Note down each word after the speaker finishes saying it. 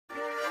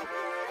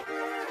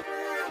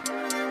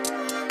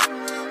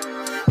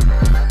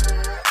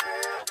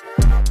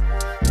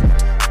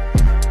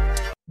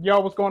Yo,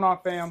 what's going on,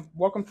 fam?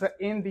 Welcome to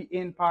In the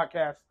End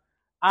podcast.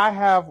 I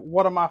have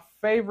one of my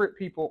favorite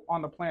people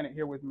on the planet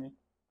here with me.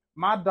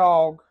 My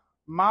dog,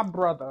 my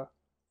brother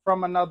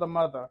from another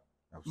mother,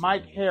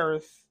 Mike Absolutely.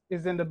 Harris,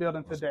 is in the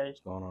building today. What's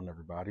going on,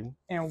 everybody?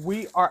 And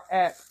we are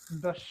at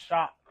the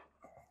shop.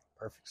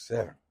 Perfect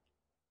set.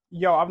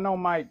 Yo, I've known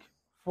Mike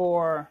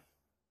for,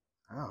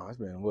 Oh, it's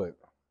been what?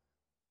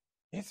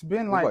 it's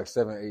been It's like like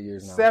 7-8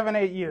 years now.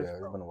 7-8 years. Yeah, it's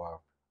bro. been a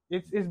while.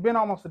 It's been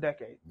almost a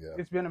decade. Yeah.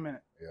 It's been a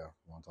minute. Yeah,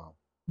 long time.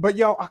 But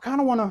yo, I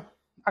kind of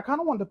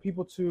want the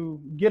people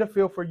to get a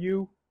feel for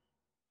you,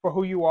 for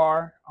who you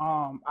are.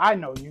 I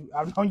know you.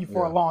 I've known you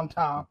for a long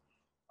time.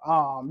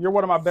 You're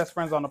one of my best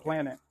friends on the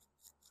planet.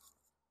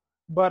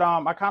 But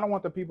I kind of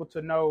want the people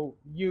to know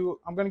you.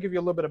 I'm going to give you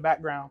a little bit of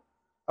background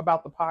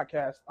about the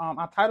podcast.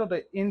 I titled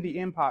it In the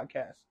End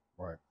podcast.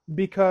 Right.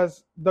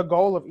 Because the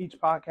goal of each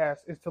podcast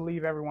is to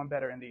leave everyone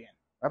better in the end.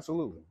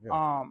 Absolutely.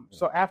 Yeah.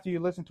 So after you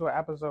listen to an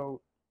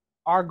episode,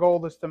 our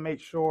goal is to make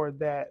sure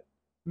that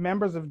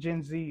members of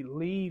Gen Z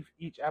leave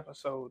each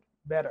episode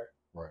better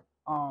Right.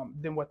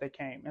 Than what they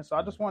came. And so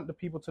I just want the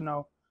people to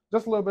know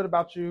just a little bit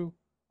about you,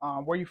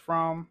 where you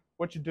from,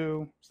 what you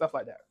do, stuff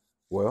like that.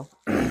 Well,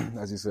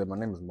 as you said, my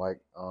name is Mike.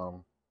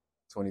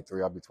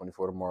 23. I'll be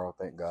 24 tomorrow.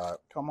 Thank God.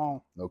 Come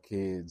on. No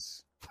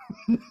kids.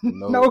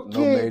 No kids.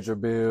 No major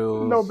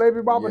bills. No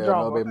baby mama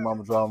drama. No baby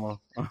mama drama.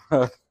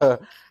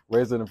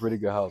 Raised in a pretty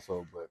good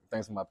household, but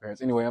thanks to my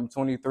parents. Anyway, I'm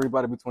 23,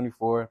 about to be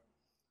 24.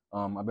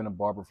 I've been a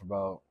barber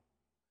for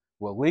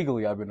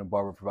legally I've been a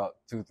barber for about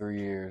 2-3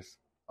 years.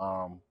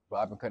 But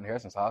I've been cutting hair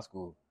since high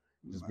school.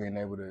 Just being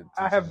able to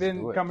I have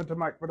been coming to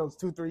Mike for those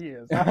 2-3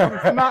 years.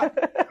 I'm not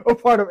a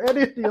part of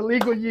any of the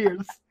illegal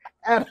years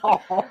at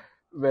all.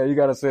 Man, you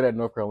gotta say that in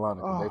North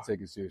Carolina because they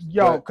take it seriously.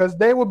 Yo, because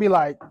they would be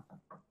like,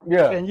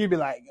 yeah, and you'd be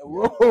like,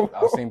 whoa.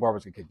 I've seen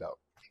barbers get kicked out.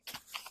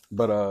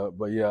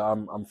 But yeah,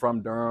 I'm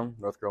from Durham,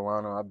 North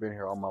Carolina. I've been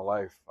here all my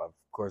life. I've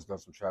of course done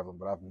some traveling,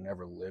 but I've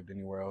never lived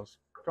anywhere else.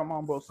 Come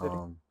on, Bull City.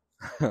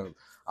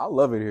 I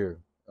love it here.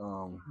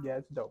 Yeah,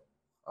 it's dope.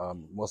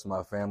 Most of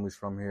my family's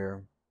from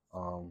here.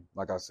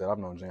 Like I said, I've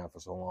known Jan for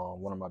so long.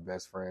 One of my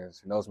best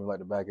friends. He knows me like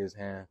the back of his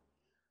hand.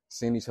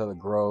 Seen each other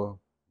grow.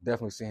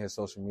 Definitely seen his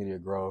social media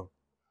grow.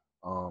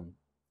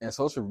 And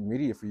social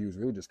media for you is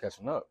really just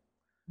catching up.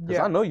 Because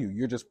I know you.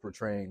 You're just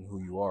portraying who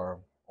you are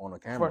on a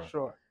camera. For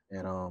sure.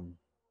 And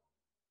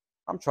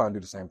I'm trying to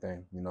do the same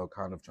thing,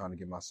 kind of trying to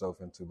get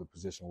myself into the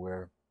position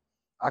where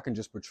I can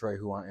just portray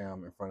who I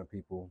am in front of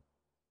people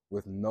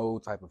with no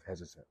type of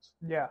hesitance.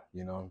 Yeah.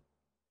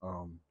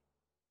 I'm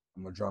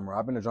a drummer.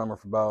 I've been a drummer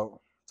for about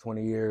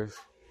 20 years.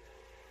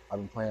 I've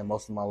been playing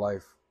most of my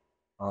life.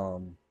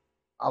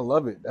 I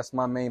love it. That's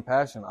my main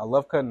passion. I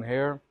love cutting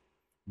hair,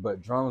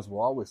 but drums will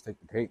always take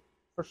the cake.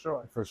 For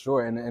sure. For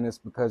sure. And it's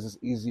because it's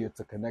easier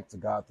to connect to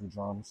God through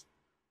drums.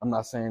 I'm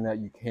not saying that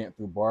you can't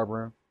through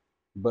barbering,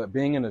 but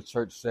being in a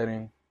church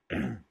setting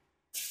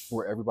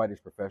where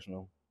everybody's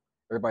professional,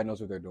 everybody knows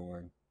what they're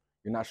doing.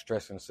 You're not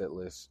stressing the set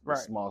list,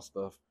 small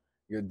stuff.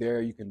 You're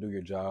there, you can do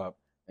your job,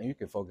 and you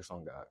can focus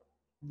on God.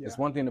 Yeah. It's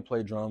one thing to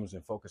play drums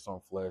and focus on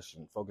flesh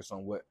and focus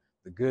on what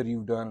the good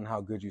you've done and how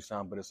good you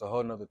sound, but it's a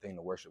whole other thing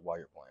to worship while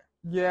you're playing.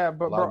 Yeah,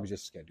 but a lot of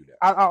musicians can't do that.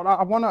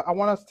 I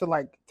want us to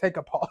like take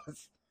a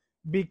pause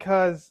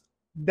because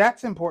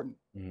that's important.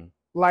 Mm-hmm.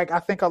 Like I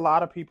think a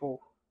lot of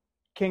people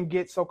can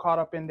get so caught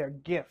up in their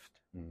gift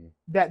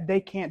that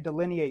they can't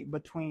delineate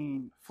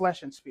between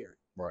flesh and spirit.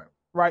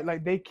 Right.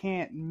 Like they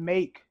can't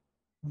make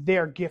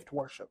their gift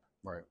worship.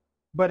 Right.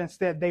 But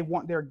instead they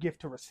want their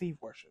gift to receive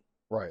worship.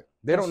 Right.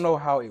 They don't know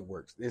how it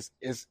works. It's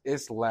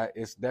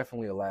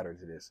definitely a ladder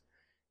to this.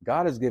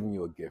 God has given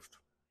you a gift,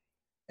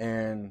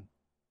 and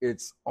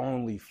it's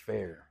only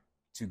fair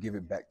to give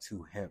it back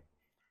to him.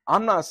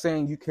 I'm not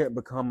saying you can't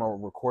become a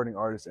recording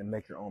artist and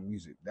make your own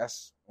music.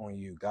 That's on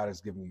you. God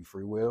has given you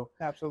free will.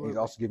 Absolutely. He's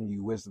also given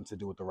you wisdom to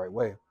do it the right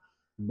way.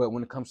 But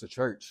when it comes to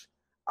church,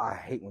 I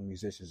hate when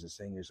musicians and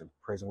singers and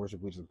praise and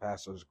worship leaders and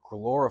pastors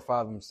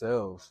glorify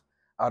themselves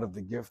out of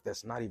the gift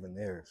that's not even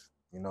theirs.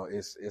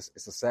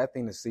 It's a sad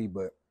thing to see,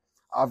 but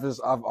I've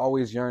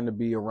always yearned to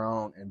be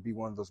around and be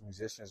one of those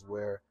musicians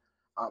where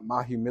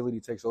my humility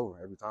takes over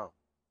every time.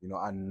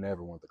 I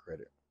never want the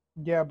credit.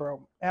 Yeah,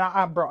 bro. And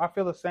I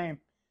feel the same.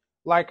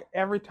 Like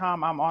every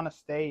time I'm on a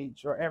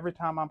stage or every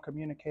time I'm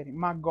communicating,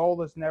 my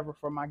goal is never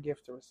for my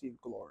gift to receive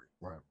glory.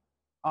 Right.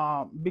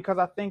 Because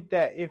I think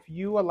that if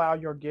you allow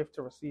your gift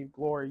to receive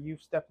glory,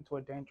 you've stepped into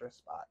a dangerous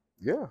spot.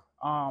 Yeah.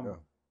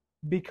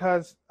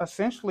 Because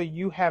essentially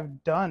you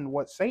have done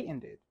what Satan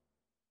did,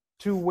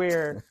 to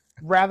where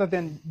rather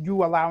than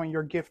you allowing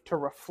your gift to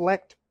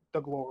reflect the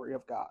glory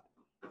of God,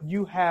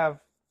 you have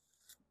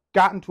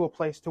gotten to a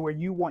place to where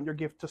you want your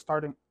gift to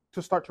start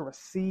to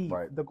receive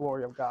the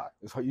glory of God.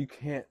 So you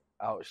can't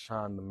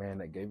outshine the man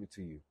that gave it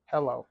to you.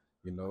 Hello.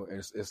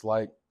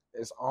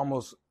 It's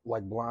almost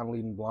like blind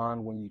leading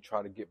blind when you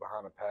try to get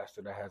behind a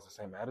pastor that has the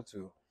same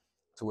attitude,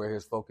 to where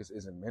his focus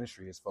isn't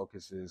ministry. His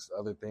focus is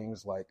other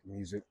things like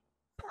music,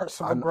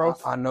 Personal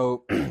growth. I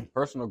know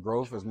personal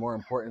growth is more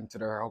important to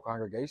their whole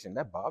congregation.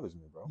 That bothers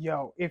me, bro.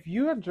 Yo, if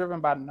you are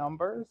driven by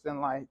numbers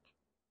and like,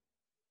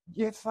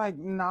 it's like,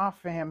 nah,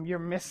 fam, you're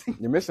missing.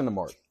 You're missing the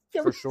mark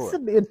for sure.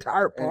 The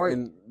entire point.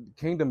 And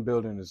kingdom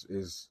building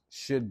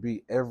should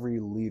be every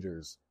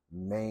leader's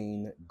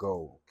main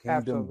goal. Kingdom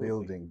Absolutely.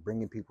 building,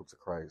 bringing people to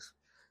Christ.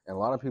 And a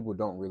lot of people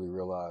don't really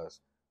realize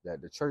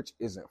that the church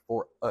isn't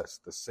for us,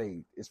 the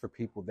saved. It's for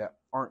people that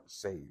aren't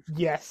saved.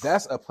 Yes.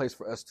 That's a place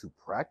for us to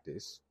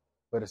practice,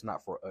 but it's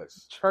not for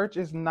us. Church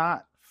is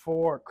not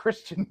for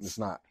Christians. It's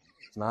not.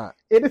 It's not.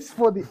 It is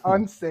for the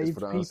unsaved it's for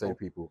the unsaved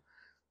people.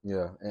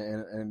 Yeah.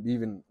 And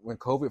even when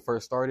COVID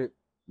first started,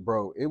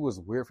 bro, it was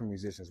weird for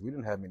musicians. We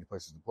didn't have many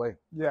places to play.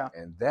 Yeah.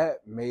 And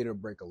that made or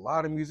break a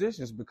lot of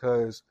musicians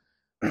because,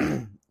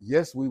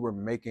 yes, we were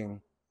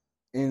making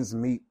ends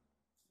meet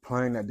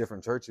playing at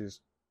different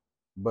churches,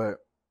 but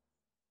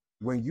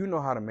when you know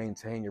how to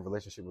maintain your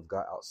relationship with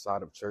God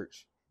outside of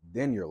church,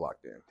 then you're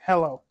locked in.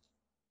 Hello.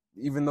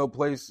 Even though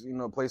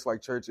a place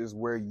like church is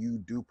where you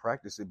do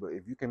practice it, but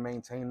if you can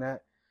maintain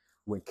that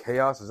when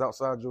chaos is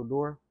outside your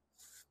door,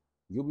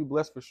 you'll be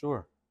blessed for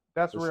sure.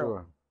 That's for real.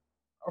 Sure.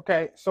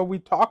 Okay, so we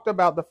talked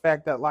about the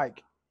fact that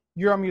like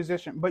you're a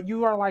musician, but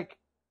you are like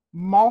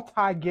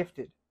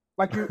multi-gifted.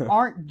 Like you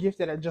aren't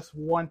gifted at just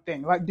one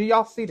thing. Like, do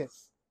y'all see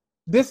this?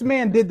 This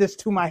man did this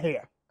to my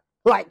hair.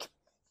 Like,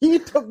 he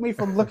took me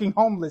from looking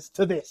homeless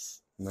to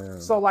this.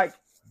 Man. So like,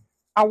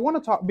 I want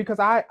to talk because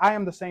I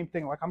am the same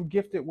thing. Like, I'm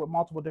gifted with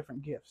multiple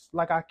different gifts.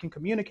 Like, I can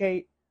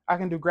communicate, I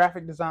can do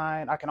graphic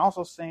design, I can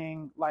also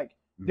sing. Like,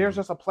 there's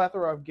just a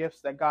plethora of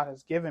gifts that God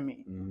has given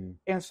me.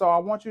 And so I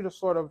want you to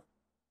sort of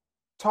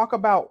talk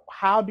about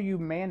how do you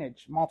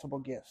manage multiple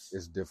gifts?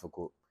 It's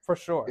difficult. For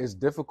sure. It's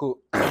difficult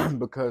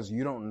because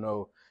you don't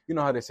know. You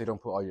know how they say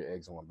don't put all your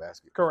eggs in one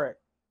basket? Correct.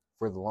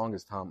 For the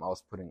longest time, I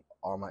was putting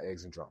all my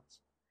eggs in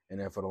drums. And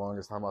then for the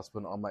longest time, I was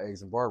putting all my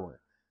eggs in barbering.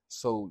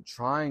 So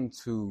trying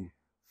to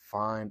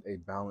find a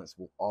balance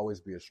will always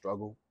be a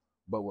struggle.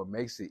 But what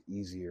makes it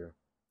easier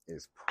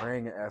is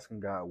praying and asking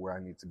God where I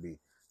need to be.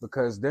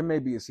 Because there may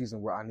be a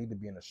season where I need to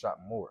be in the shop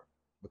more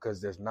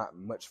because there's not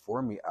much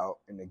for me out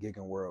in the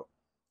gigging world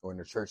or in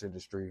the church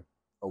industry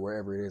or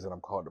wherever it is that I'm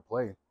called to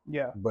play.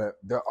 Yeah. But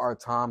there are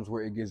times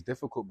where it gets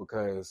difficult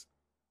because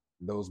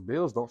those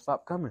bills don't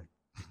stop coming.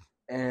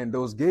 And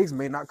those gigs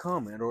may not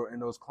come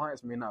and those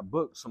clients may not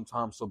book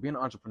sometimes. So being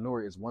an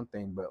entrepreneur is one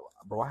thing, but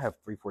bro, I have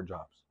 3-4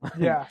 jobs.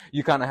 Yeah.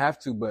 You kind of have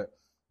to, but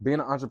being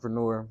an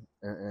entrepreneur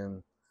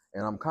and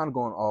I'm kind of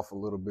going off a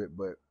little bit,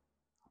 but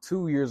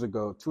 2 or 3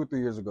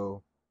 years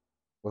ago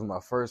was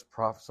my first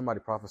somebody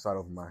prophesied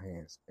over my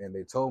hands and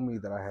they told me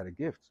that I had a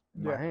gift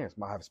in my hands.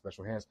 I have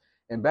special hands.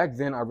 And back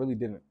then I really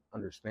didn't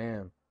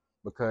understand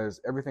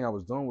because everything I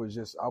was doing was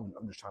I'm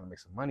just trying to make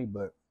some money.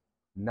 But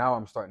now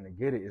I'm starting to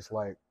get it. It's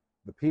like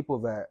the people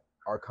that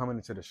are coming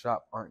into the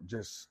shop aren't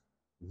just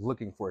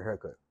looking for a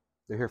haircut.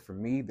 They're here for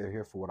me. They're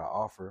here for what I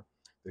offer.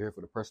 They're here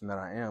for the person that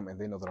I am.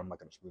 And they know that I'm not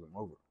going to screw them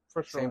over.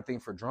 For sure. Same thing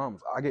for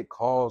drums. I get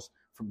calls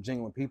from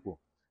genuine people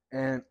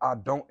and I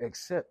don't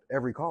accept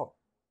every call.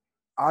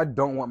 I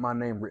don't want my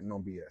name written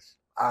on BS.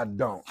 I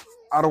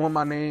don't want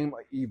my name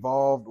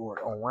evolved or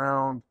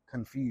around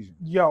confusion.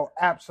 Yo,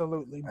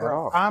 absolutely,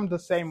 bro. I'm the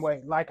same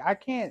way. Like I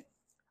can't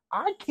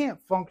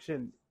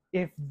function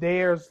if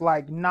there's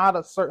like not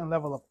a certain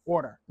level of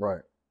order.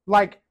 Right.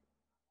 Like,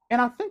 and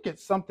I think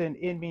it's something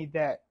in me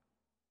that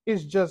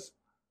is just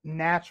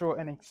natural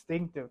and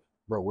instinctive.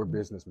 Bro, we're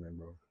businessmen,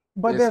 bro.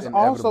 But there's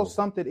also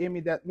something in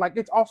me that like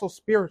it's also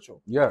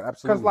spiritual. Yeah,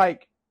 absolutely. Because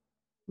like,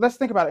 let's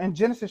think about it. In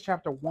Genesis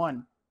chapter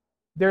 1,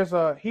 there's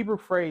a Hebrew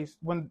phrase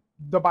when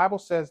the Bible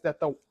says that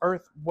the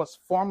earth was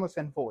formless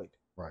and void.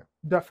 Right.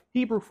 The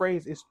Hebrew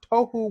phrase is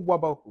tohu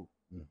wabohu.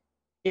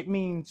 It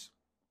means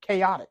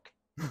chaotic.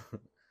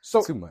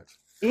 So too much.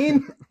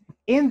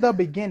 in the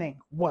beginning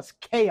was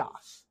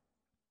chaos.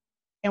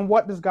 And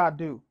what does God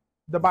do?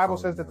 The Bible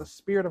says that the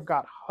Spirit of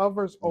God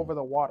hovers over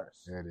the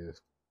waters. There it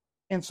is.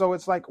 And so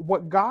it's like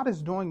what God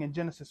is doing in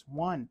Genesis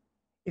 1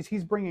 is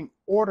he's bringing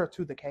order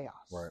to the chaos.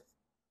 Right.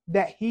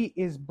 That he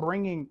is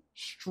bringing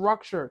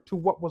structure to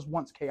what was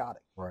once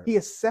chaotic. Right. He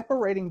is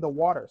separating the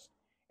waters.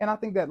 And I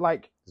think that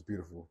like it's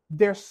beautiful.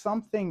 There's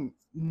something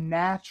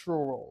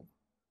natural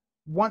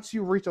once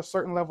you reach a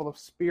certain level of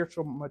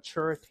spiritual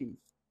maturity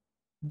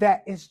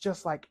that is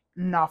just like,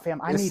 nah, fam,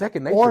 I need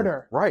second nature.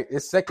 Order. Right.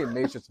 It's second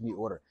nature to need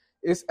order.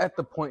 It's at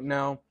the point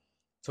now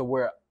to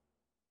where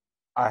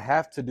I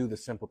have to do the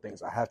simple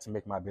things. I have to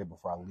make my bed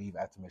before I leave.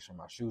 I have to make sure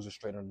my shoes are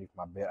straight underneath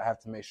my bed. I have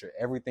to make sure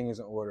everything is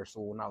in order.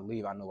 So when I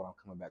leave, I know what I'm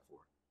coming back for.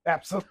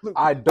 Absolutely.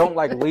 I don't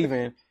like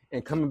leaving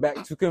and coming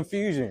back to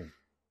confusion.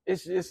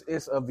 It's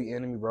of the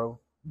enemy, bro.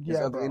 It's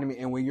of the enemy.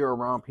 And when you're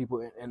around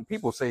people and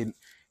people say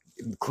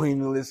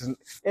cleanliness,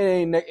 it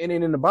ain't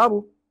in the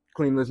Bible.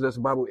 Cleanliness, that's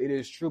the Bible. It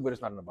is true, but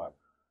it's not in the Bible.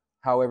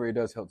 However, it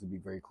does help to be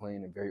very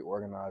clean and very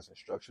organized and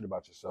structured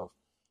about yourself.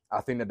 I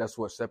think that that's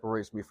what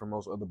separates me from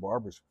most other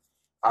barbers.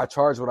 I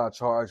charge what I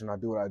charge and I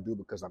do what I do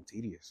because I'm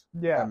tedious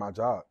at my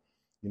job.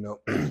 You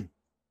know,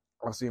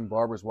 I've seen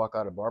barbers walk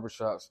out of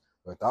barbershops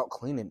without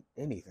cleaning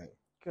anything.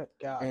 Good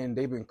God. And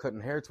they've been cutting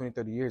hair 20,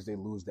 30 years. They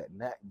lose that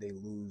knack. They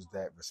lose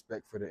that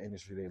respect for the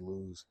industry. They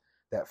lose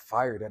that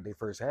fire that they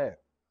first had.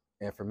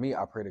 And for me,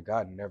 I pray to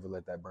God never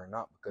let that burn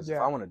out, because if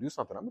I want to do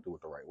something, I'm gonna do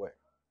it the right way,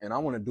 and I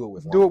want to do it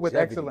with longevity. Do it with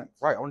excellence.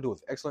 Right? I want to do it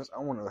with excellence. I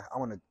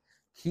want to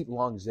keep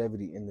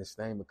longevity in this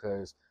thing,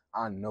 because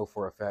I know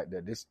for a fact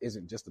that this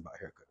isn't just about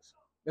haircuts.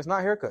 It's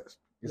not haircuts.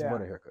 It's more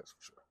than haircuts,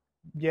 for sure.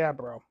 Yeah,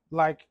 bro.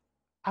 Like,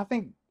 I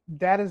think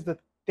that is the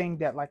thing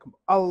that, like,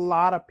 a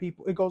lot of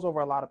people, it goes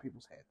over a lot of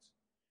people's heads,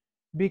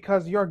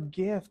 because your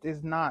gift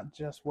is not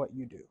just what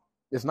you do.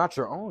 It's not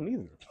your own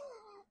either.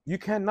 You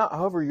cannot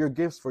hover your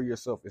gifts for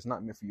yourself. It's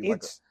not meant for you.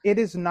 It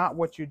is not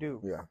what you do.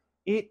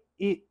 Yeah.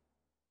 It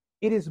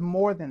is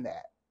more than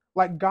that.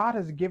 Like, God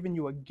has given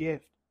you a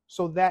gift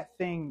so that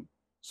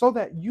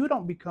you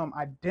don't become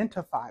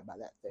identified by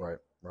that thing.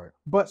 Right.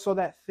 But so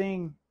that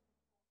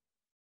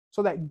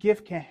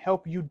gift can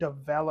help you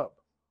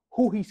develop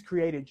who He's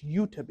created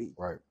you to be.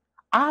 Right.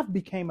 I've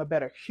became a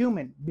better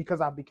human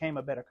because I became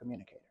a better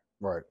communicator.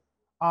 Right.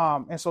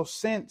 And so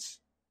since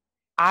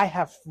I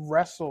have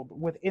wrestled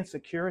with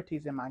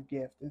insecurities in my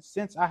gift, and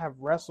since I have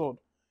wrestled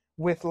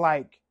with,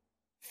 like,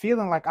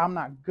 feeling like I'm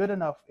not good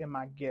enough in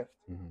my gift,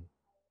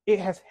 it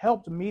has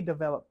helped me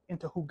develop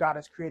into who God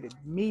has created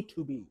me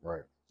to be.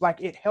 Right. Like,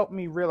 it helped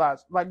me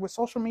realize, like, with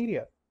social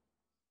media,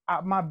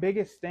 my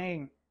biggest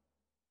thing,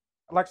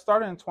 like,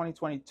 started in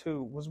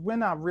 2022 was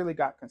when I really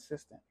got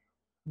consistent.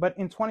 But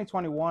in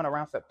 2021,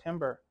 around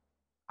September,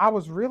 I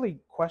was really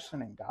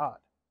questioning God.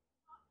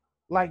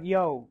 Like,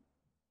 yo,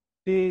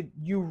 did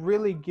you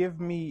really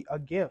give me a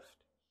gift?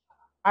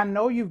 I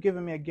know you've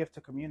given me a gift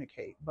to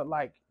communicate, but,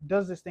 like,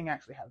 does this thing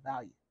actually have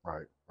value?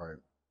 Right.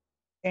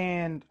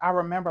 And I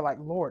remember, like,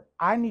 Lord,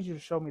 I need you to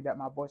show me that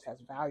my voice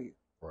has value.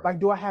 Right. Like,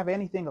 do I have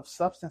anything of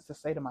substance to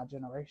say to my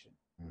generation?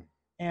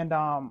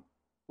 And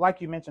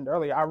like you mentioned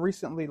earlier, I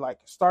recently, like,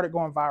 started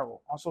going viral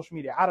on social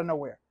media out of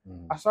nowhere.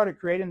 I started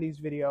creating these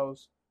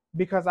videos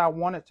because I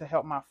wanted to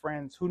help my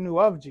friends who knew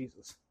of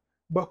Jesus,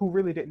 but who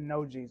really didn't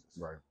know Jesus.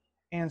 Right.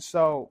 And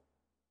so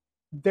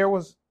there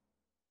was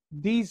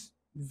these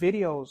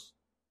videos,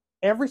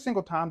 every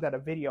single time that a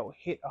video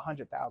hit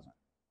 100,000,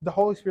 the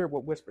Holy Spirit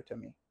would whisper to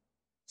me,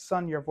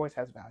 son, your voice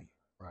has value.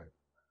 Right.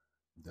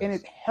 And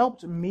it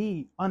helped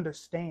me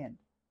understand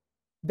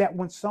that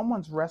when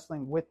someone's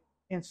wrestling with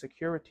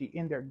insecurity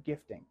in their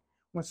gifting,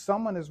 when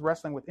someone is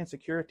wrestling with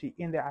insecurity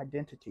in their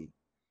identity,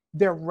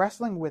 they're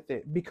wrestling with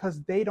it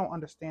because they don't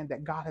understand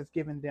that God has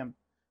given them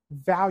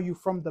value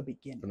from the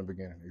beginning. From the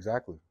beginning,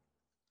 exactly.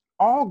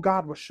 All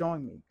God was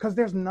showing me, because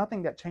there's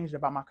nothing that changed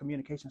about my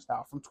communication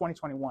style from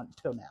 2021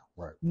 till now.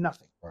 Right.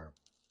 Nothing. Right.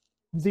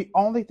 The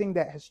only thing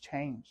that has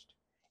changed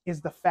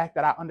is the fact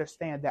that I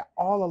understand that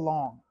all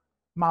along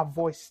my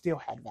voice still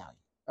had value.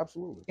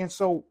 Absolutely. And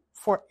so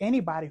for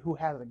anybody who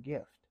has a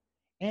gift,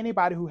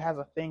 anybody who has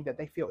a thing that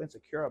they feel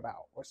insecure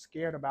about or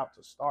scared about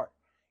to start,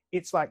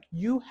 it's like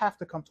you have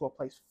to come to a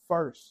place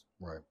first,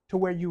 right, to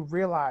where you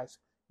realize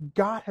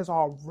God has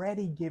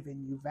already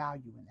given you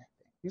value in that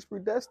thing. He's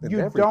predestined. You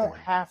everything. don't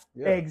have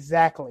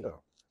exactly. Yeah.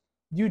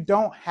 You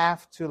don't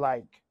have to,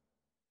 like,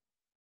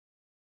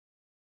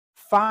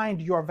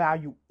 find your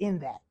value in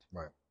that.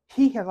 Right.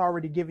 He has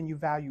already given you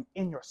value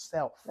in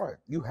yourself. Right.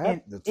 You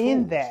have the tools.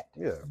 In that,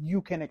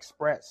 you can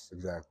express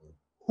exactly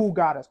who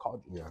God has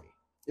called you to be.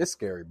 It's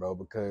scary, bro,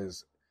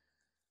 because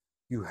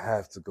you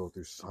have to go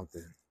through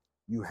something.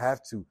 You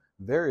have to.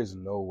 There is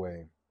no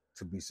way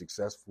to be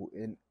successful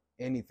in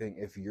anything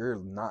if you're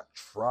not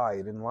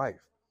tried in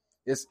life.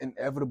 It's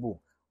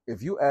inevitable.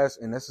 If you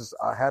ask, and this is,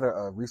 I had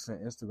a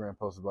recent Instagram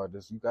post about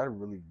this, you got to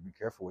really be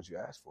careful what you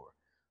ask for,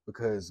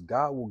 because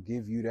God will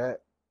give you that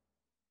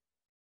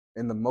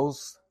in the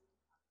most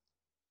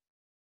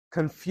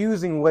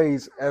confusing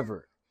ways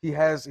ever. He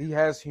has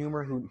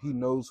humor. He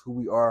knows who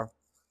we are.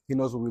 He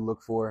knows what we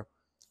look for.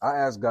 I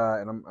asked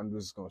God, and I'm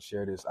just going to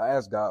share this. I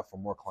asked God for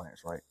more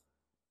clients, right?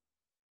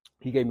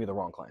 He gave me the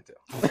wrong clientele.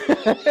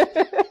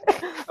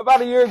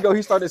 About a year ago,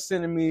 he started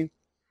sending me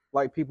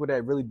like people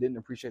that really didn't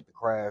appreciate the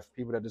craft,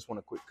 people that just want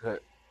a quick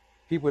cut,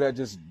 people that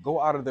just go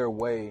out of their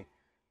way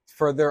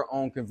for their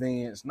own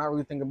convenience, not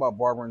really thinking about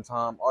barbering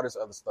time, all this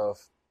other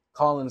stuff,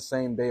 calling the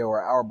same day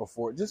or an hour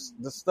before,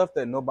 just the stuff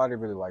that nobody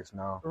really likes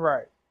now.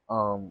 Right.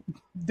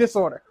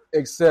 Disorder.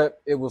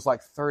 Except it was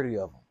like 30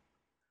 of them,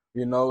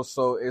 you know?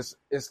 So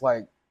it's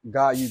like,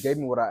 God, you gave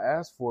me what I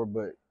asked for,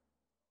 but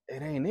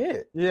it ain't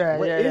it. Yeah,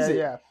 what is it?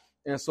 Yeah.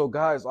 And so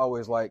God is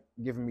always like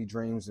giving me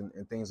dreams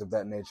and things of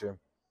that nature.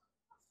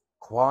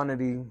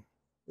 Quantity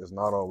is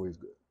not always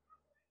good.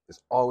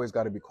 It's always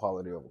got to be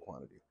quality over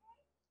quantity.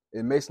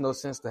 It makes no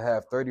sense to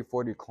have 30,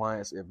 40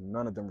 clients if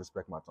none of them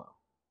respect my time.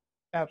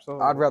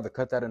 Absolutely. I'd rather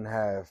cut that in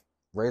half,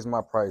 raise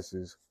my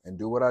prices, and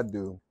do what I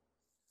do,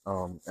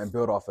 and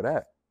build off of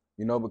that.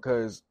 You know,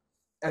 because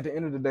at the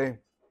end of the day,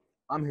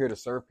 I'm here to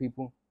serve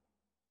people,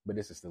 but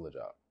this is still a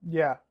job.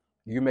 Yeah.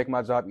 You make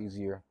my job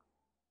easier,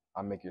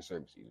 I make your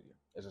service easier.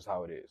 It's just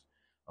how it is.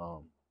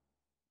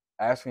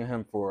 Asking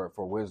him for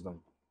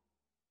wisdom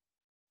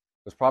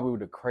was probably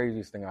the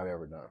craziest thing I've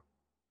ever done.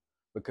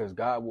 because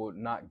God will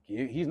not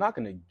give. He's not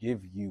going to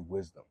give you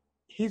wisdom.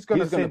 He's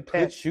going to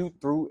put you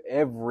through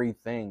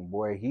everything,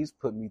 boy. He's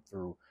put me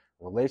through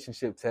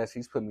relationship tests.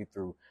 He's put me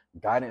through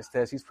guidance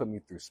tests. He's put me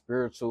through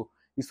spiritual.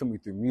 He's put me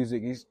through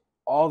music. He's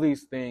all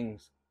these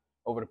things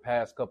over the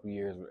past couple of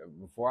years.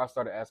 Before I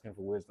started asking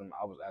for wisdom,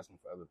 I was asking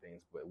for other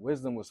things, but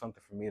wisdom was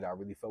something for me that I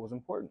really felt was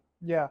important.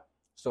 Yeah.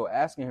 So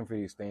asking him for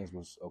these things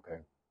was, okay,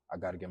 I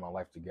got to get my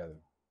life together.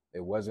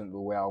 It wasn't the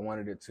way I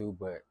wanted it to,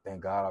 but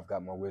thank God I've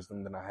got more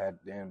wisdom than I had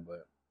then.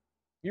 But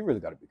you really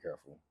got to be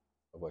careful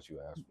of what you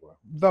ask for.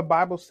 The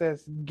Bible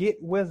says,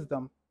 get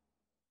wisdom,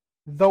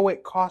 though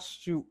it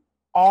costs you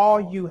all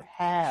you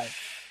have.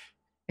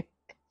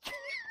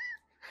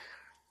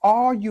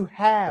 All you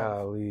have.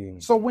 Golly.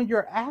 So when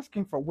you're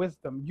asking for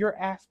wisdom, you're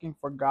asking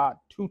for God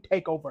to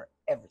take over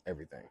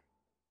everything.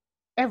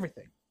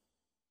 Everything.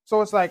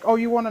 So it's like, oh,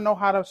 you want to know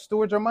how to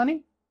steward your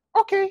money?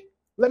 Okay,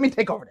 let me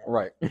take over that.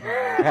 Right.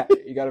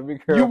 You got to be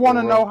careful. You want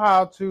to know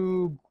how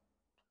to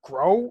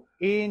grow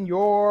in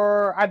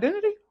your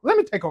identity? Let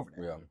me take over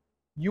that. Yeah.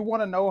 You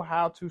want to know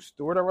how to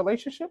steward a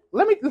relationship?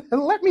 Let me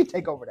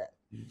take over that.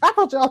 How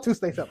about y'all two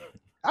stay separate?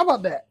 How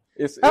about that?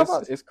 It's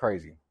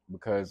crazy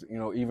because, you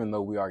know, even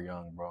though we are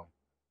young, bro,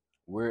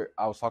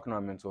 I was talking to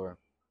our mentor.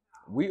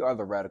 We are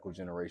the radical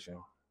generation.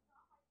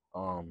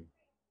 And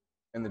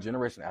the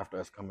generation after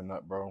us coming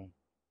up, bro,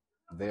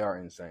 they are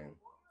insane.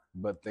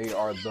 But they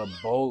are the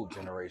bold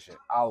generation.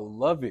 I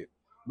love it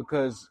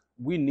because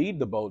we need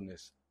the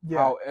boldness. Yeah.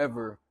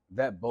 However,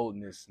 that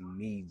boldness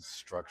needs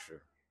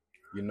structure.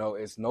 You know,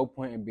 it's no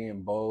point in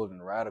being bold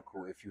and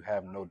radical if you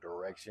have no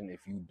direction,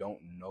 if you don't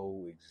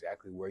know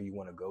exactly where you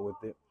want to go with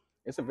it.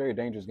 It's a very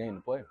dangerous game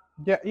to play.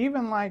 Yeah,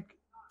 even like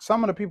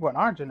some of the people in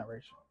our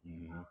generation.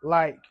 Mm-hmm.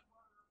 Like,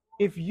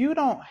 if you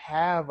don't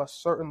have a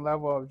certain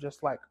level of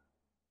just like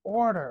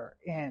order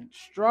and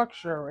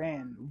structure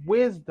and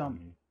wisdom,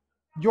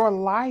 mm-hmm. your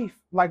life,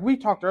 like we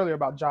talked earlier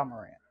about Ja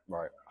Morant.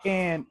 Right.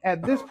 And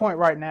at this point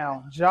right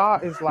now, Ja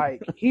is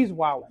like, he's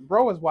wilding.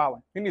 Bro is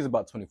wilding. He needs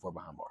about 24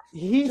 behind bars.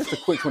 Just a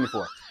quick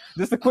 24.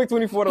 Just a quick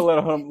 24 to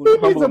let him. He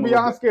needs a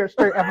Beyond Scared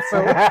Straight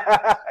episode.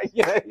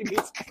 Yeah, he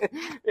needs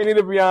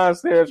a Beyond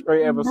Scared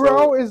Straight episode.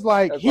 Bro is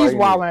like, he's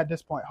wilding at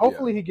this point.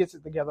 Hopefully he gets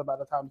it together by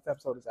the time this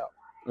episode is out.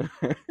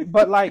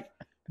 But like,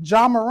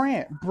 Ja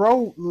Morant,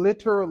 bro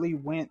literally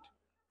went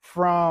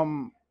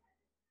from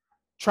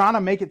trying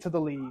to make it to the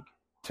league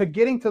to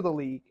getting to the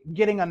league,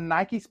 getting a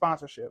Nike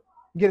sponsorship,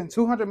 getting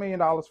 $200 million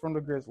from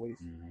the Grizzlies,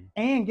 mm-hmm.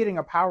 and getting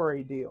a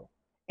Powerade deal,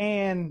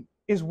 and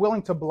is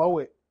willing to blow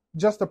it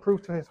just to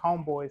prove to his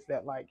homeboys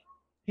that, like,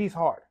 he's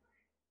hard.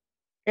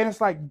 And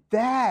it's like,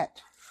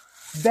 that's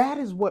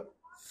what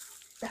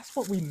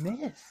we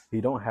miss.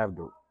 You don't have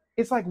to.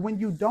 It's like when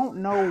you don't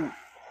know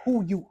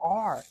who you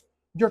are,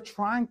 you're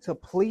trying to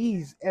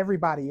please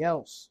everybody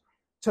else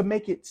to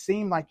make it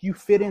seem like you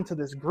fit into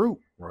this group.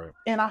 Right.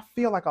 And I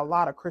feel like a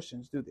lot of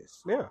Christians do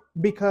this. Yeah.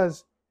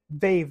 Because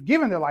they've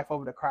given their life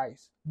over to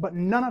Christ, but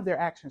none of their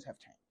actions have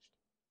changed.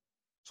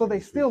 So they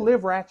still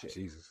live ratchet.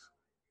 Jesus.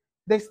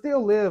 They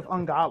still live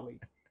ungodly.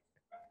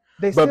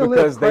 They still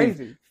live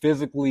crazy. They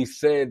physically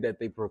said that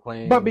they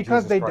proclaimed. But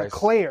because Jesus they Christ.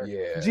 declared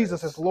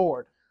Jesus is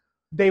Lord,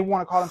 they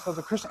want to call themselves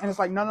a Christian. And it's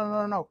like,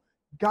 no.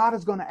 God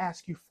is going to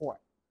ask you for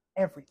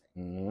everything.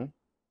 Mm-hmm.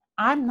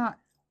 I'm not.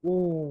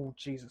 Oh,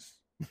 Jesus.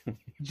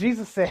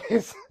 Jesus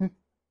says,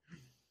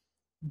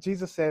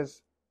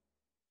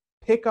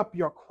 pick up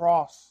your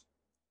cross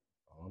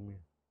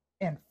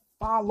and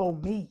follow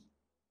me.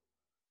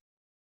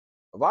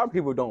 A lot of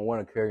people don't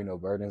want to carry no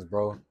burdens,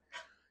 bro.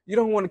 You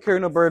don't want to carry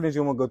no burdens. You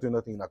don't want to go through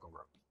nothing you're not going to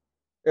grow.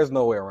 There's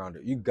no way around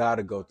it. You got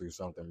to go through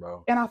something,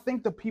 bro. And I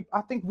think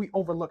we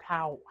overlook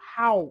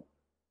how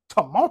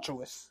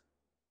tumultuous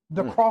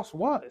the cross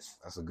was.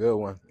 That's a good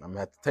one. I'm going to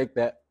have to take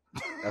that.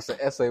 That's an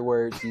essay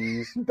word,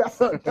 geez. That's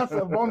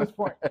a bonus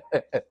point.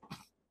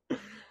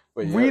 But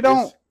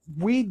yeah,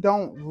 we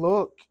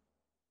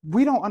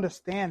don't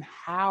understand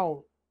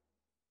how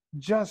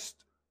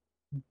just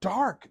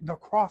dark the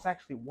cross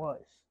actually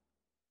was.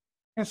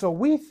 And so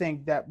we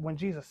think that when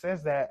Jesus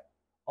says that,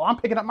 oh, I'm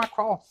picking up my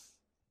cross.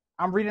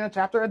 I'm reading a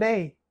chapter a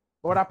day.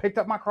 Lord, I picked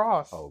up my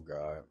cross. Oh,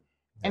 God.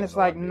 And it's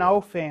like,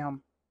 no,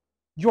 fam,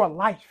 your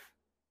life.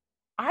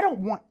 I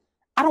don't want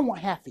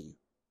half of you.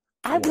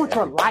 I want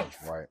your life.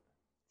 Right.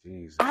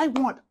 Jesus. I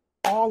want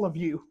all of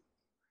you.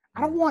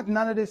 I don't want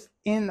none of this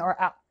in or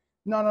out.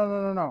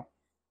 No.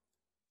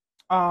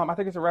 I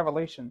think it's a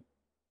Revelation.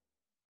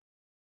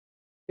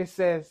 It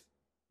says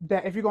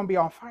that if you're going to be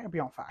on fire, be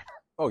on fire.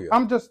 Oh, yeah.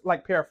 I'm just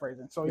like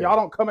paraphrasing. So y'all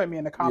don't come at me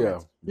in the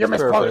comments. You're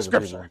misquoting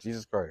scripture.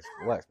 Jesus Christ.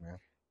 Relax,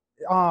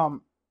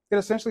 man. It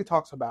essentially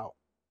talks about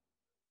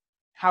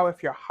how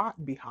if you're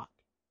hot, be hot.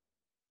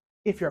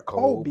 If you're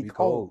cold, be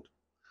cold.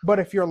 But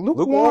if you're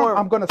lukewarm,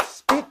 I'm going to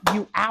spit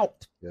you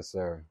out. Yes,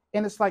 sir.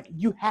 And it's like,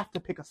 you have to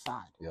pick a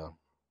side. Yeah.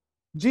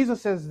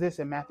 Jesus says this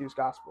in Matthew's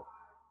gospel.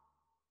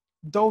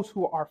 Those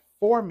who are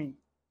for me,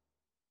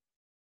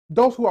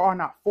 those who are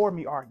not for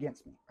me are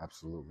against me.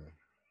 Absolutely.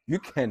 You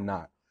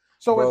cannot.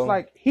 So it's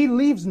like, he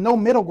leaves no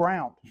middle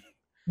ground.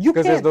 You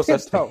Because can't there's no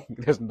such tiptoe. thing.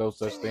 There's no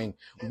such thing.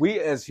 We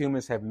as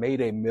humans have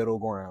made a middle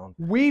ground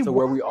We to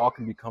where we all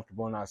can be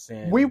comfortable in our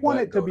sin. we want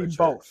but it to go be church.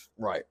 both.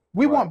 Right.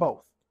 We right. want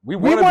both. We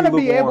We want to to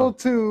be able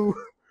to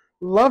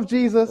love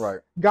Jesus, Right.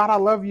 God, I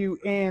love you,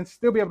 and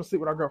still be able to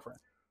sleep with our girlfriend.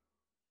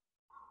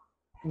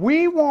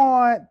 We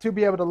want to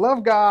be able to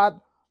love God,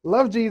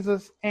 love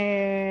Jesus,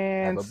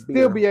 and Have a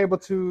still beer. be able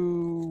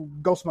to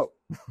go smoke.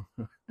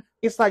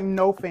 It's like,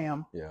 no,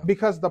 fam. Yeah.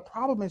 Because the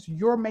problem is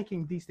you're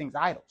making these things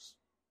idols.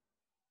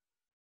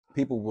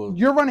 People will.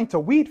 You're running to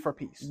weed for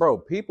peace. Bro,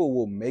 people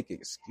will make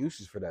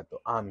excuses for that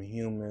though. I'm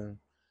human.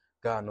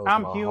 God knows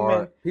I'm my human.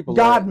 heart. People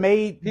God love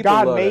made People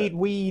love made that.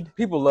 weed.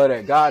 People love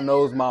that. God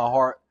knows my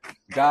heart.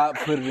 God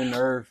put it in the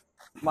earth.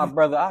 My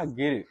brother, I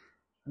get it.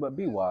 But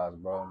be wise,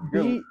 bro.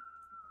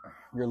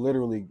 You're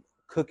literally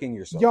cooking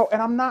yourself. Yo, and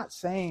I'm not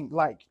saying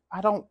like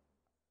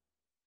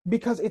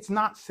because it's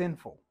not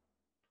sinful.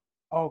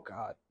 Oh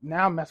God,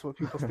 now I'm messing with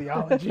people's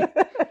theology.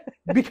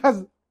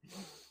 Because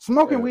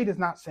smoking weed is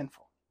not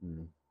sinful.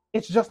 Mhm.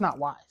 It's just not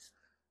wise.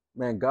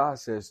 Man, God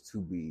says to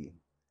be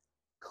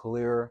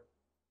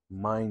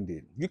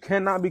clear-minded. You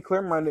cannot be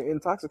clear-minded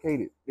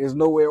intoxicated. There's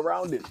no way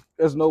around it.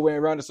 There's no way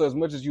around it. So as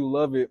much as you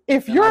love it,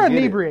 if you're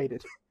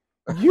inebriated,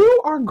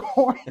 you're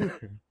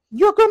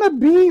gonna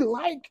be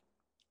like,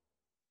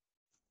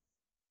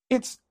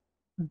 it's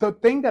the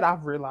thing that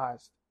I've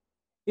realized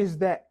is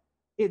that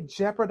it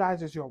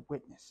jeopardizes your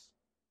witness.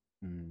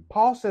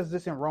 Paul says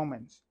this in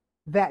Romans,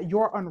 that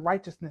your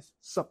unrighteousness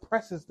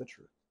suppresses the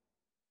truth.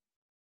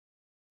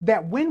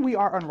 That when we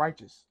are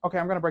unrighteous, okay,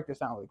 I'm going to break this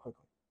down really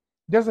quickly.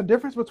 There's a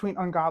difference between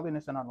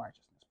ungodliness and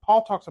unrighteousness.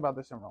 Paul talks about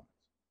this in Romans.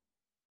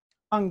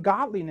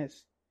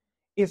 Ungodliness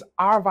is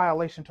our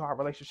violation to our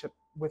relationship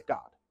with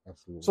God.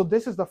 Absolutely. So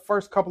this is the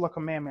first couple of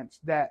commandments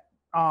that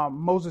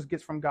Moses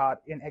gets from God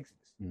in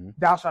Exodus. Mm-hmm.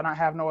 Thou shalt not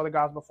have no other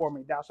gods before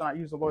me. Thou shalt not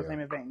use the Lord's name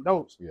in vain.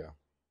 Those. Yeah.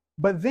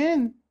 But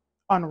then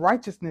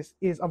unrighteousness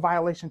is a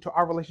violation to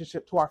our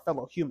relationship to our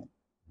fellow human.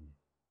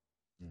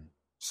 Mm-hmm.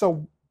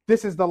 So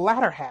this is the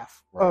latter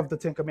half of the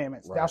Ten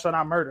Commandments. Thou shalt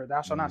not murder.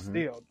 Thou shalt not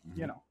steal.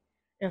 You know.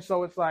 And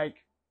so it's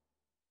like,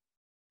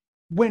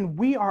 when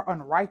we are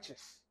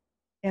unrighteous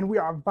and we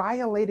are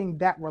violating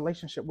that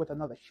relationship with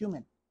another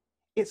human,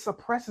 it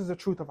suppresses the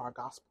truth of our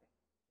gospel.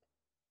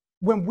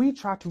 When we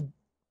try to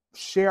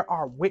share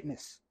our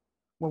witness,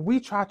 when we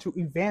try to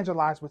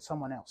evangelize with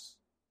someone else,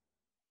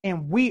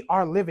 and we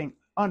are living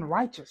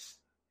unrighteous,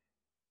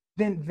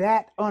 then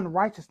that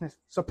unrighteousness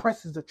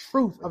suppresses the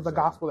truth of the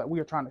gospel that we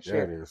are trying to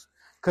share. Yeah, it is.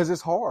 Because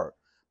it's hard.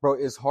 Bro,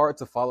 it's hard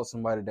to follow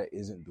somebody that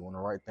isn't doing the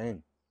right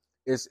thing.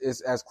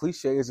 It's as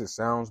cliche as it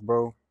sounds,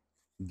 bro.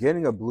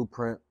 Getting a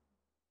blueprint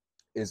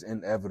is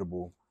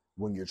inevitable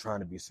when you're trying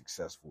to be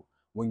successful.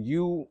 When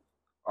you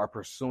are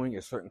pursuing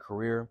a certain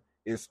career,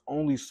 it's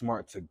only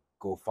smart to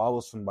go follow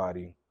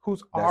somebody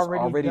who's that's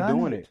already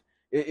doing it.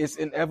 It's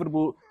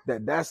inevitable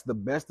that that's the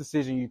best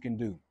decision you can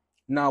do.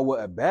 Now,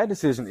 what a bad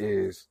decision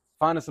is,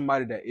 finding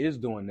somebody that is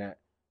doing that,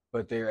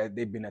 but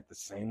they've been at the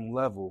same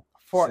level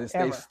since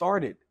they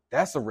started.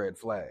 That's a red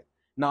flag.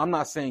 Now, I'm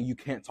not saying you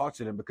can't talk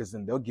to them, because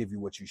then they'll give you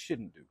what you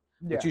shouldn't do.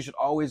 Yeah. But you should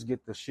always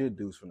get the should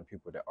do's from the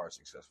people that are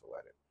successful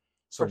at it.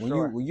 So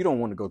when you don't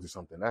want to go through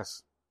something,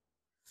 that's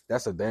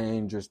a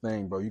dangerous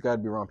thing, bro. You got to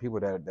be around people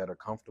that are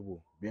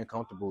comfortable. Being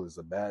comfortable is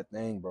a bad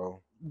thing,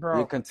 bro.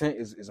 Being content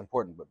is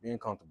important, but being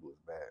comfortable is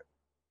bad.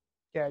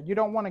 Yeah, you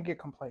don't want to get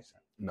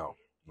complacent. No.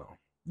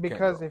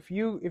 Because if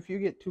you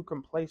get too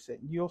complacent,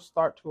 you'll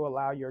start to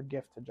allow your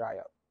gift to dry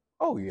up.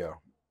 Oh yeah.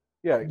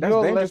 Yeah,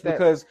 that's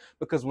dangerous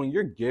because when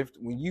your gift,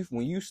 when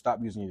you stop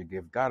using your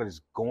gift, God is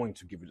going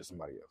to give it to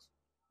somebody else.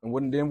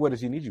 And then what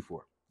does he need you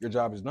for? Your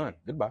job is done.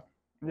 Goodbye.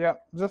 Yeah,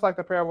 just like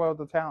the parable of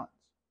the talents,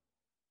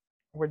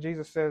 where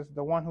Jesus says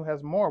the one who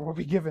has more will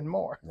be given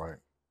more. Right.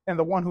 And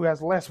the one who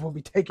has less will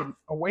be taken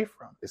away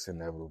from. It's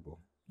inevitable.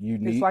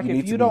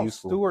 If you don't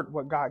steward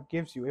what God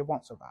gives you, it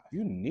won't survive.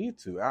 You need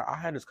to. I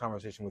had this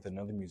conversation with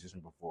another musician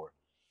before.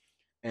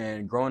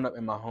 And growing up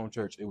in my home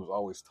church, it was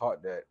always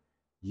taught that,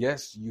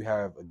 yes, you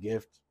have a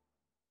gift,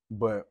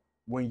 but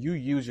when you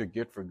use your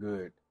gift for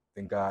good,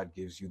 then God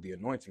gives you the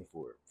anointing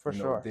for it. For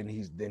sure. Then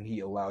he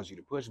allows you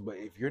to push. But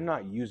if you're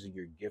not using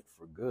your gift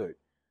for good,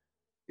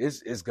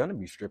 it's gonna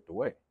be stripped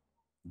away.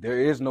 There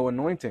is no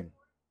anointing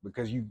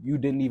because you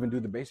didn't even do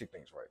the basic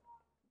things right.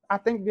 I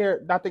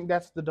think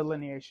that's the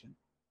delineation.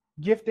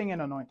 Gifting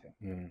and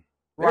anointing.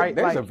 Right?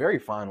 There's a very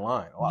fine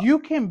line. You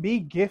can be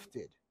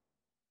gifted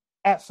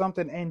at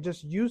something and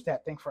just use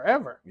that thing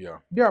forever. Yeah.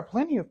 There are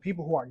plenty of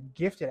people who are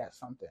gifted at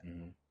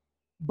something.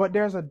 But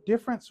there's a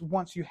difference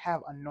once you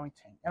have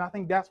anointing. And I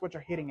think that's what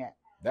you're hitting at.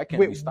 That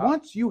can't be stopped.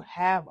 Once you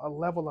have a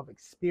level of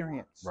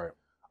experience, right?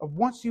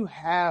 Once you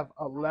have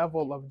a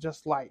level of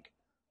just like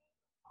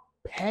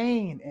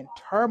pain and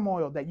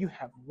turmoil that you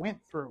have went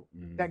through,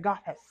 that God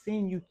has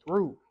seen you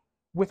through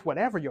with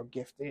whatever your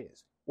gift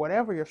is,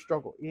 whatever your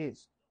struggle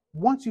is.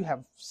 Once you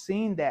have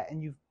seen that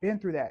and you've been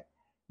through that,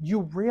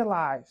 you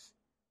realize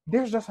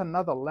there's just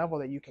another level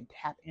that you can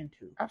tap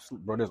into.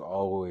 Absolutely, bro. There's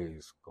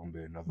always gonna be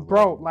another level.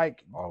 Bro,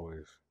 like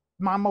always.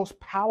 My most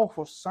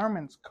powerful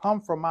sermons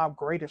come from my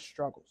greatest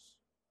struggles.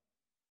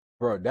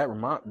 Bro,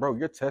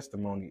 your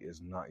testimony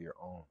is not your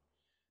own.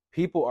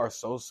 People are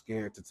so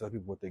scared to tell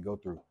people what they go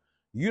through.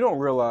 You don't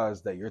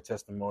realize that your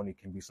testimony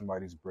can be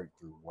somebody's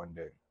breakthrough one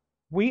day.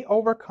 We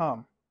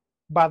overcome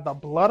by the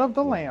blood of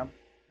the Lamb,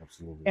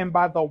 absolutely, and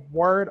by the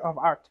word of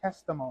our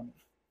testimony.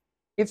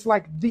 It's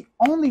like the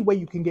only way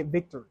you can get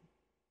victory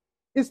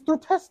is through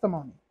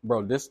testimony.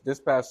 Bro, this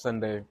past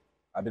Sunday,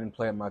 I didn't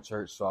play at my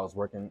church, so I was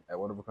working at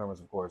Wonderful Commerce,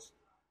 of course.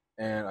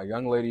 And a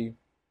young lady,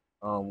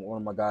 one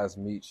of my guys,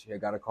 Meech,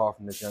 had got a call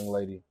from this young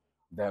lady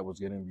that was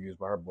getting abused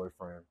by her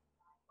boyfriend.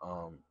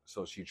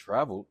 So she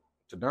traveled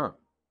to Durham,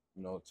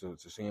 to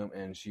see him.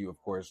 And she,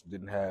 of course,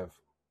 didn't have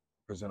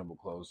presentable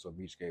clothes, so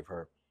Meech gave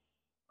her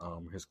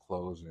his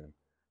clothes. And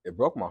it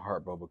broke my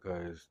heart, bro,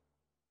 because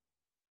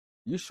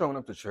you showing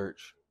up to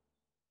church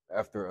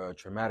after a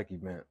traumatic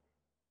event,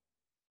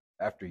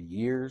 after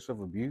years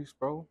of abuse,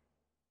 bro.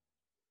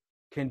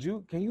 Can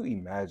you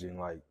imagine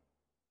like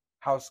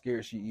how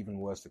scared she even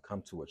was to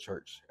come to a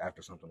church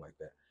after something like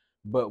that?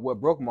 But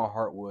what broke my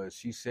heart was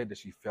she said that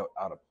she felt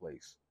out of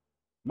place.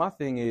 My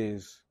thing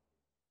is,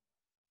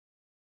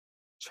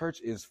 church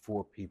is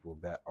for people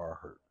that are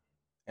hurt.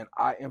 And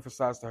I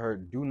emphasize to her,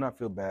 do not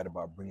feel bad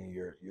about bringing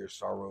your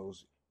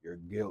sorrows, your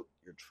guilt,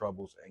 your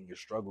troubles, and your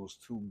struggles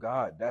to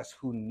God. That's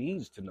who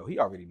needs to know. He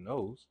already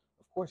knows.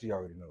 Of course he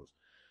already knows.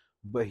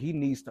 But he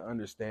needs to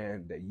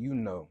understand that you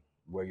know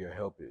where your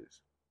help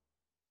is.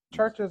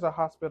 Church is a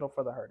hospital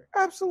for the hurting.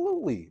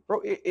 Absolutely.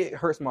 Bro, it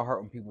hurts my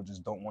heart when people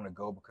just don't want to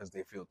go because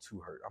they feel too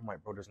hurt. I'm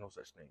like, bro, there's no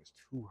such thing as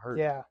too hurt.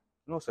 Yeah.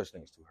 No such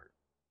thing as too hurt.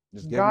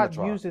 Just give God him a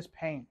try. uses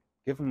pain.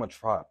 Give him a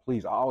try,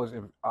 please. I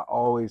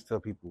always tell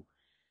people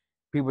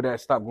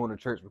that stop going to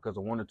church because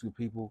of one or two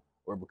people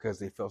or because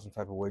they felt some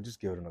type of way, just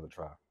give it another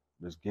try.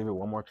 Just give it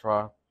one more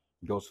try.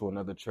 Go to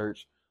another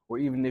church. Or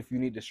even if you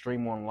need to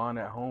stream online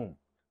at home,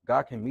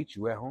 God can meet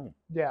you at home.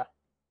 Yeah.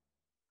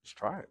 Just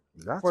try it.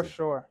 You got For to.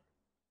 sure.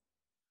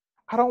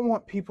 I don't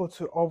want people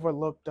to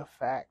overlook the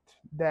fact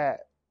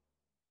that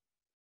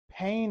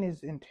pain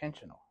is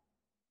intentional.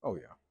 Oh,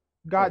 yeah.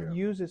 God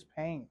uses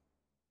pain.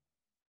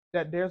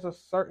 That there's a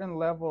certain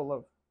level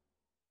of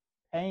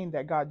pain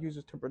that God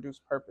uses to produce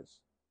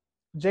purpose.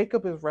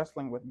 Jacob is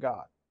wrestling with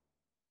God.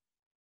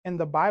 And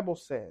the Bible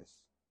says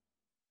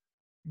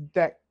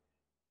that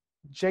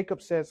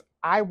Jacob says,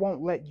 I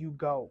won't let you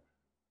go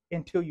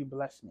until you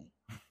bless me.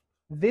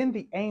 Then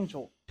the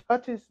angel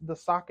touches the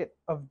socket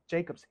of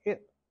Jacob's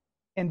hip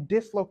and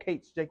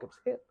dislocates Jacob's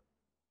hip.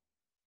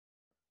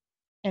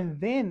 And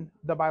then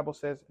the Bible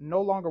says,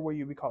 no longer will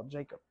you be called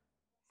Jacob,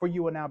 for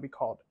you will now be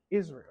called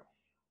Israel.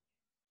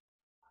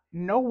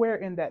 Nowhere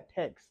in that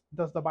text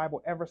does the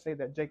Bible ever say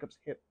that Jacob's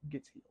hip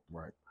gets healed.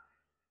 Right.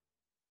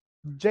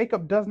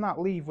 Jacob does not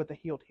leave with a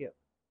healed hip.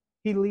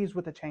 He leaves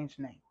with a changed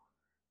name.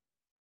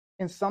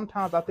 And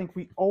sometimes I think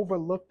we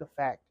overlook the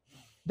fact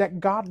that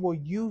God will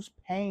use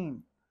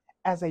pain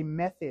as a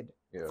method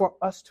for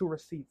us to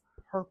receive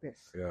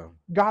purpose. Yeah.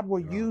 God will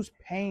use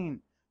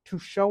pain to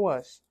show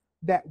us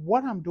that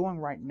what I'm doing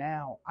right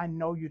now, I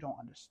know you don't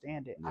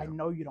understand it. I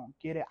know you don't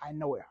get it. I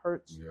know it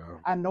hurts.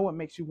 I know it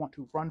makes you want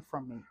to run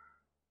from me.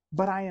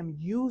 But I am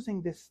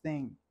using this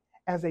thing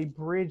as a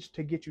bridge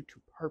to get you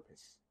to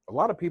purpose. A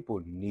lot of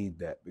people need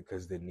that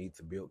because they need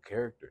to build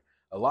character.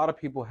 A lot of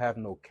people have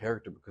no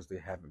character because they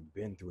haven't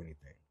been through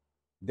anything.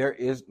 There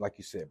is, like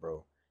you said,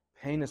 bro,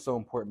 pain is so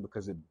important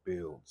because it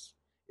builds.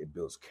 It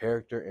builds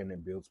character and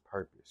it builds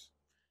purpose.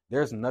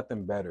 There's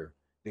nothing better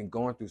than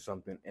going through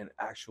something and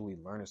actually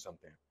learning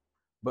something.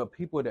 But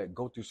people that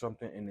go through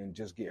something and then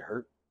just get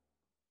hurt,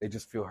 they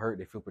just feel hurt,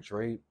 they feel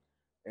betrayed,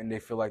 and they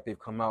feel like they've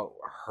come out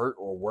hurt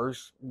or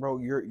worse, bro,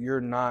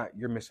 you're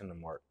missing the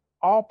mark.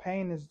 All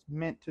pain is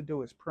meant to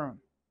do is prune.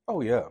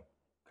 Oh yeah.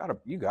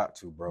 You got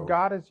to, bro.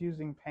 God is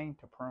using pain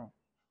to prune.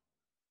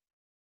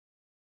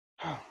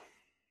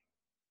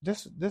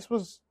 This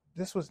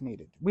was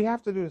needed. We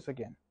have to do this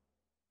again.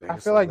 I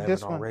feel like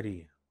this one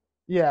already.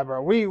 Yeah,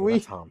 bro. We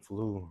time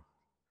flew.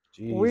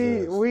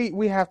 Jesus.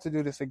 We have to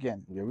do this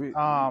again. Yeah, we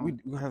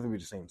have to be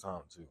the same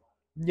time too.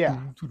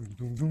 Yeah.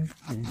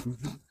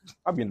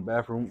 I'll be in the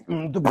bathroom.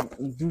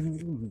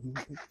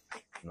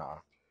 Nah.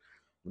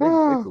 They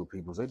cool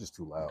people. They're just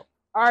too loud.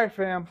 All right,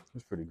 fam.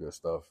 It's pretty good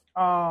stuff.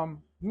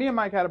 Me and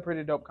Mike had a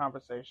pretty dope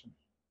conversation.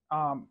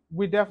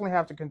 We definitely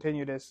have to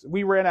continue this.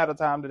 We ran out of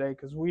time today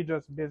because we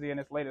just busy and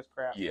it's late as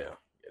crap. Yeah.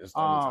 It's the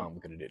only time we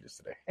could have did this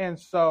today. And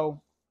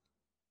so,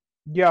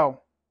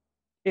 yo,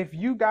 if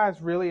you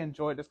guys really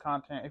enjoyed this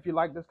content, if you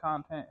like this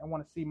content and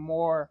want to see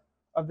more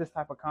of this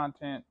type of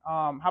content,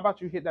 how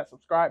about you hit that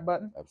subscribe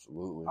button?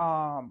 Absolutely.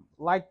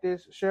 Like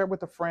this, share it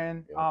with a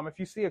friend. Yep. If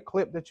you see a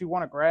clip that you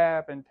want to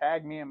grab and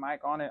tag me and Mike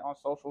on it on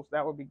socials,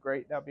 that would be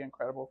great. That would be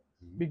incredible.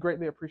 Be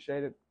greatly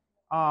appreciated.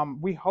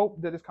 We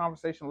hope that this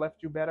conversation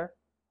left you better.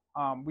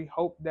 We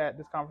hope that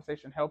this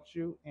conversation helped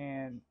you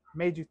and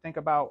made you think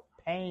about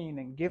pain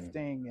and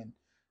gifting and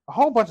a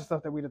whole bunch of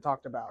stuff that we'd have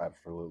talked about.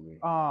 Absolutely.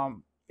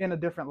 In a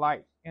different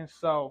light. And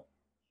so,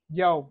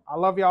 yo, I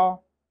love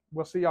y'all.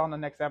 We'll see y'all in the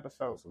next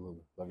episode.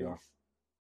 Absolutely. Love y'all. Peace.